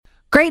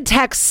Great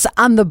texts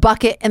on the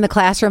bucket in the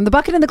classroom. The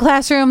bucket in the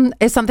classroom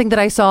is something that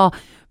I saw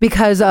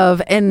because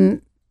of,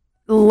 in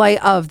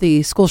light of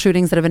the school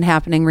shootings that have been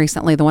happening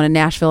recently, the one in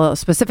Nashville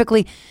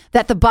specifically,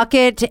 that the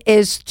bucket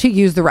is to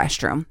use the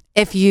restroom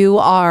if you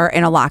are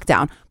in a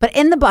lockdown. But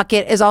in the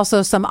bucket is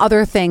also some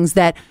other things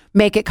that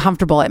make it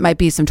comfortable. It might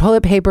be some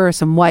toilet paper,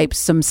 some wipes,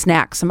 some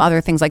snacks, some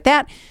other things like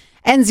that.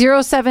 And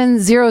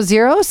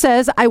 0700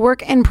 says, I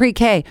work in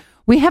pre-K.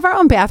 We have our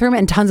own bathroom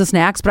and tons of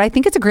snacks, but I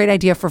think it's a great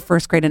idea for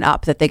first grade and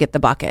up that they get the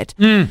bucket.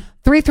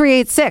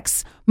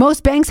 3386.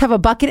 Most banks have a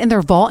bucket in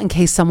their vault in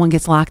case someone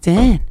gets locked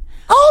in.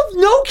 Oh,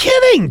 no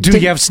kidding. Do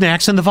you have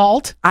snacks in the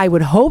vault? I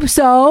would hope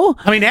so.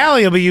 I mean,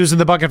 Allie will be using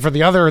the bucket for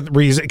the other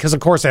reason, because of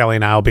course Allie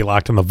and I will be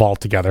locked in the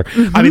vault together.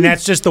 I mean,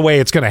 that's just the way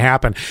it's going to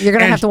happen. You're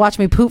going to have to watch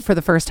me poop for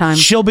the first time.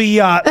 She'll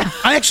be,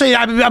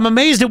 I'm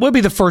amazed it would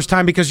be the first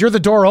time because you're the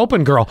door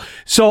open girl.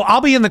 So I'll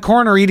be in the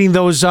corner eating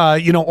those,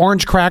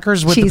 orange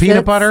crackers with the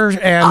peanut butter,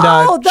 and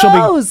she'll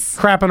be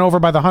crapping over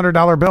by the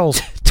 $100 bills.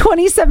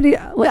 2070,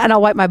 and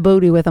I'll wipe my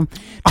booty with them.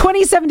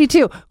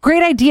 2072,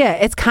 great idea.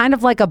 It's kind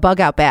of like a bug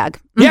out bag.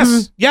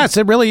 Yes,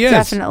 it really is.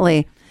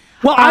 Definitely.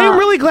 Well, I am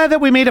really glad that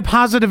we made a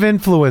positive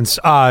influence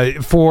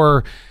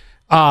for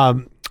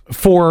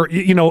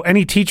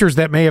any teachers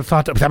that may have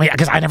thought,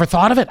 because I never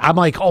thought of it. I'm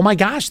like, oh my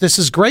gosh, this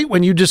is great.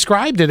 When you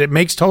described it, it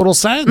makes total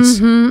sense.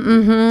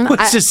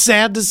 Which is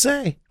sad to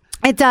say.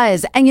 It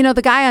does. And,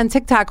 the guy on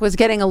TikTok was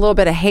getting a little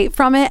bit of hate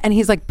from it. And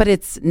he's like, but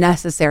it's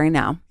necessary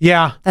now.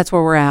 Yeah. That's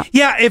where we're at.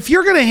 Yeah. If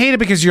you're going to hate it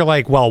because you're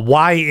like, well,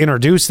 why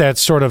introduce that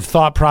sort of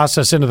thought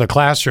process into the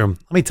classroom?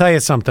 Let me tell you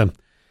something.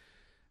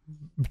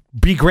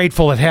 Be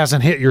grateful it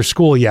hasn't hit your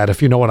school yet,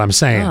 if you know what I'm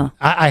saying. Oh.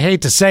 I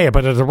hate to say it,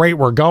 but at the rate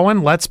we're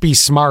going, let's be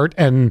smart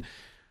and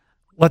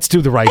let's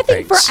do the right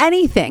things. For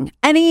anything,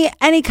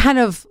 any kind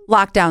of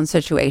lockdown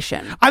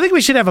situation. I think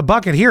we should have a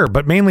bucket here,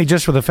 but mainly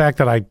just for the fact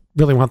that I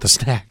really want the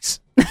snacks.